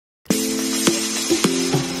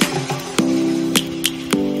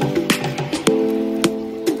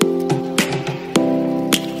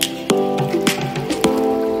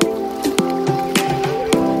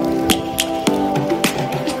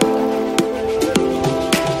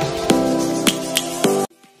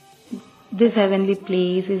This heavenly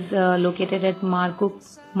place is located at Markuk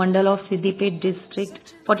Mandal of Siddipet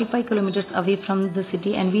district, 45 kilometers away from the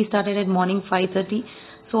city, and we started at morning 5:30.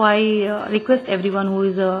 So I request everyone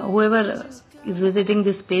whoever is visiting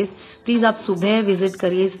this place, please आप सुबह visit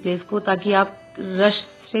करिए इस place को, ताकि आप rush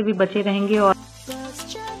से भी बचे रहेंगे। और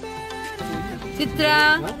Chitra,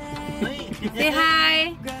 say hi,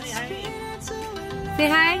 say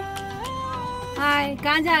hi, hi,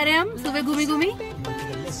 कहाँ जा रहे हैं हम? सुबह घूमी घूमी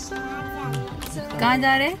कहाँ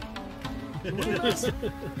जा रहे?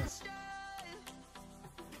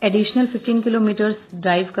 एडिशनल 15 किलोमीटर्स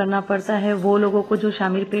ड्राइव करना पड़ता है वो लोगों को जो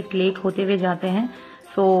शामीरपेट लेक होते हुए जाते हैं।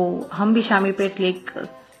 सो हम भी शामीरपेट लेक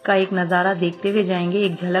का एक नज़ारा देखते हुए जाएंगे,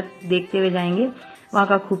 एक झलक देखते हुए जाएंगे, वहाँ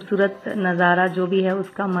का खूबसूरत नज़ारा जो भी है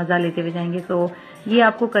उसका मज़ा लेते हुए जाएंगे। सो ये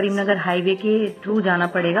आपको करीमनगर हाईवे के थ्रू जाना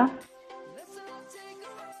पड़ेगा।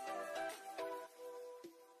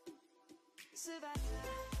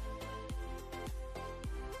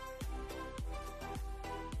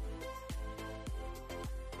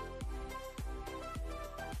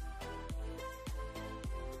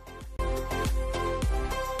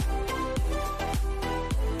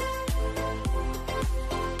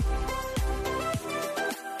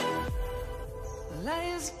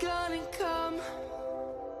 Is gonna come.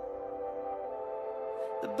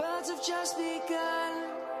 The birds have just begun.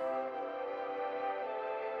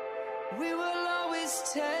 We will always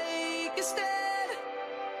take a stand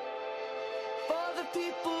for the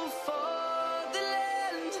people, for the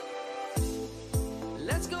land.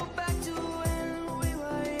 Let's go back to when we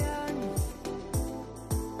were young.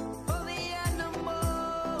 For the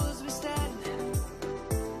animals we stand.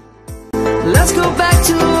 Let's go back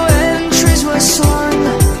to when trees were swung.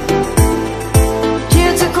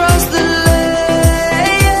 Kids across the land.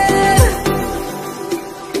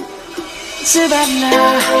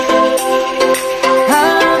 Savannah,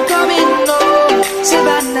 I'm coming home.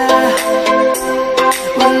 Savannah,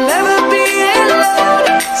 we'll never be alone.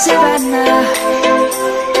 Savannah,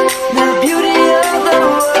 the beauty of the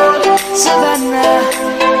world. Savannah,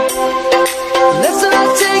 let's all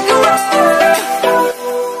take a ride.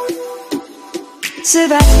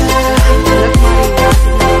 Savannah,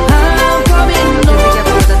 I'm coming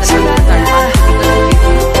home. Savannah,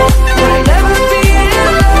 we'll never be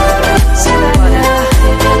alone. Savannah,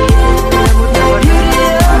 the beauty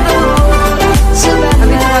of the world.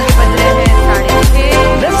 Savannah,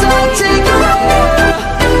 let's all take a ride.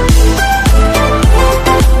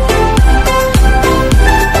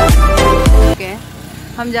 Okay,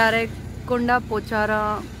 हम जा रहे हैं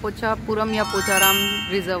कोंडापोचापुरम या Pocharam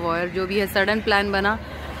reservoir, जो भी है। Sudden plan बना,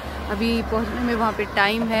 अभी पहुंचने में वहां पे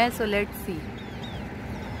टाइम है। सो लेट्स सी,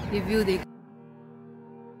 रिव्यू देख।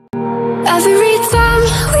 Every time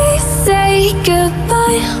we say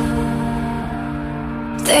goodbye,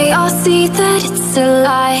 they all see that it's a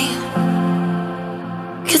lie.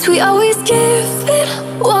 'Cause we always give it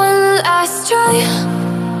one last try.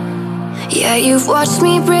 Yeah, you've watched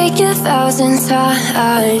me break 1,000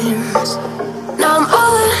 times. Now I'm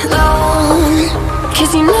all alone,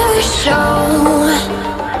 'cause you never show.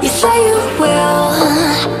 You say you will,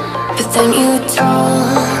 but then you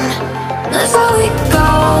don't. That's how it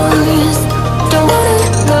goes. Don't wanna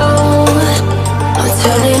know. I'm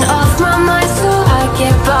turning off my mind so I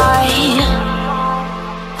get by.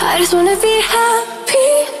 I just wanna be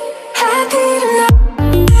happy, happy tonight.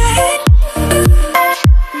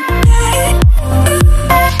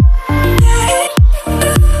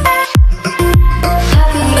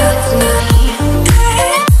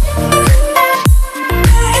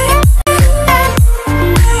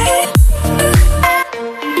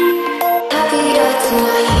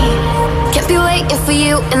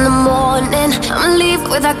 In the morning, I'ma leave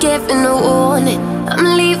without giving a warning.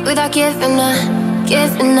 I'ma leave without giving a.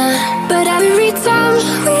 But every time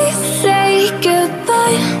we say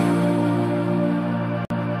goodbye,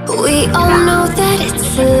 we all know that it's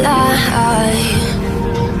a lie.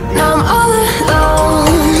 Now I'm all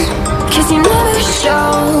alone, 'cause you never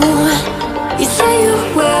show. You say you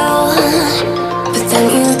will, but then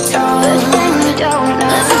you don't.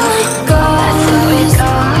 That's how it goes.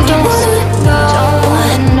 Don't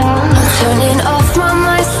wanna know. Turning off my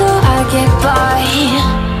mind so I get by.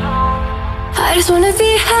 I just wanna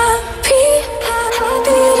be happy, happy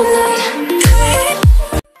tonight.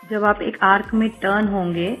 जब आप एक arc में turn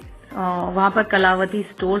होंगे, वहाँ पर Kalavati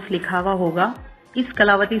stores लिखा हुआ होगा, इस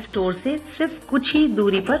कलावती स्टोर से सिर्फ कुछ ही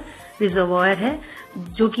दूरी पर रिजर्वॉयर है,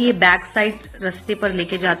 जो कि ये बैक साइड रास्ते पर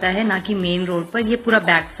लेके जाता है, ना कि मेन रोड पर। ये पूरा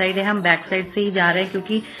बैक साइड है, हम बैक साइड से ही जा रहे हैं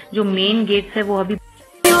क्योंकि जो मेन गेट है वो अभी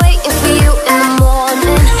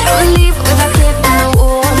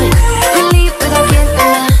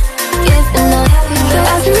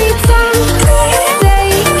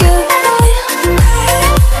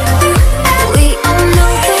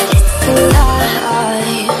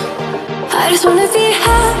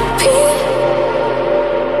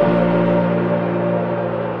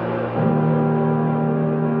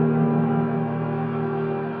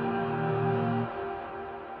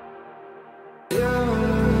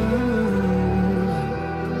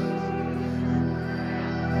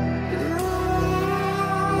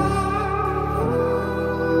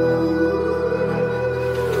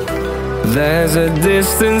There's a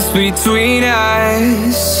distance between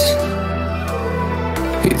us.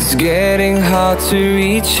 It's getting hard to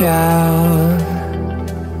reach out.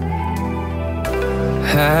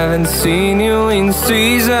 Haven't seen you in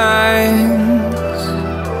seasons,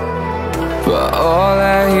 but all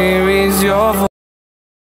I hear is your voice.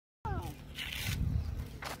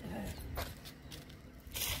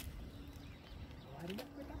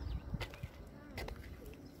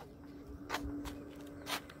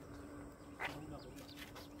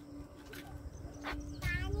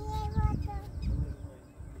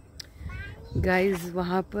 Guys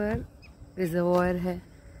वहाँ पर रिजर्वॉयर है।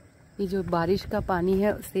 ये जो बारिश का पानी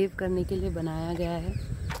है सेव करने के लिए बनाया गया है।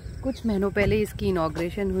 कुछ महीनों पहले इसकी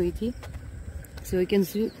इनॉग्रेशन हुई थी। सो यू कैन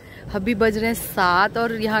सी अभी बज रहे हैं 7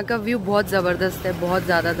 और यहाँ का व्यू बहुत ज़बरदस्त है, बहुत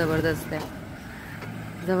ज़्यादा ज़बरदस्त है।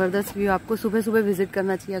 ज़बरदस्त व्यू, आपको सुबह सुबह विज़िट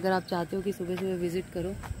करना चाहिए अगर आप चाहते हो कि सुबह सुबह विज़िट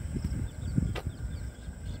करो।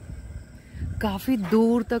 काफ़ी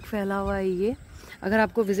दूर तक फैला हुआ है ये। अगर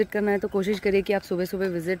आपको विज़िट करना है तो कोशिश करिए कि आप सुबह सुबह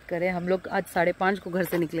विज़िट करें। हम लोग आज 5:30 को घर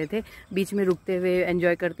से निकले थे, बीच में रुकते हुए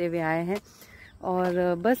एंजॉय करते हुए आए हैं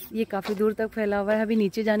और बस ये काफ़ी दूर तक फैला हुआ है। अभी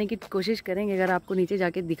नीचे जाने की कोशिश करेंगे अगर आपको नीचे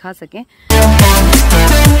जाके दिखा सकें।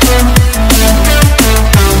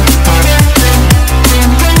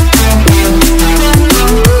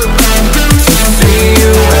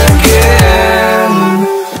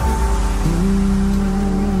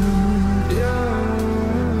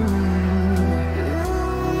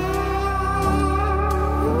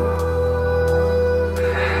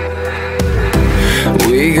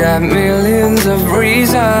 We got millions of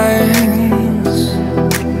reasons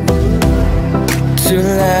to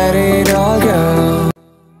let it all go.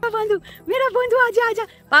 मेरा बंधु आजा आजा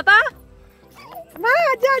पापा,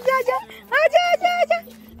 आजा आजा आजा आजा आजा आजा।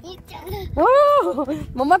 ओह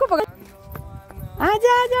मम्मा को पकड़,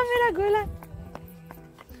 आजा आजा मेरा गोला,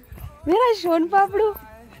 मेरा शोन पापड़ू।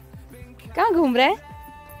 कहाँ घूम रहा है?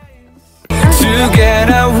 To get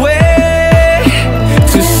away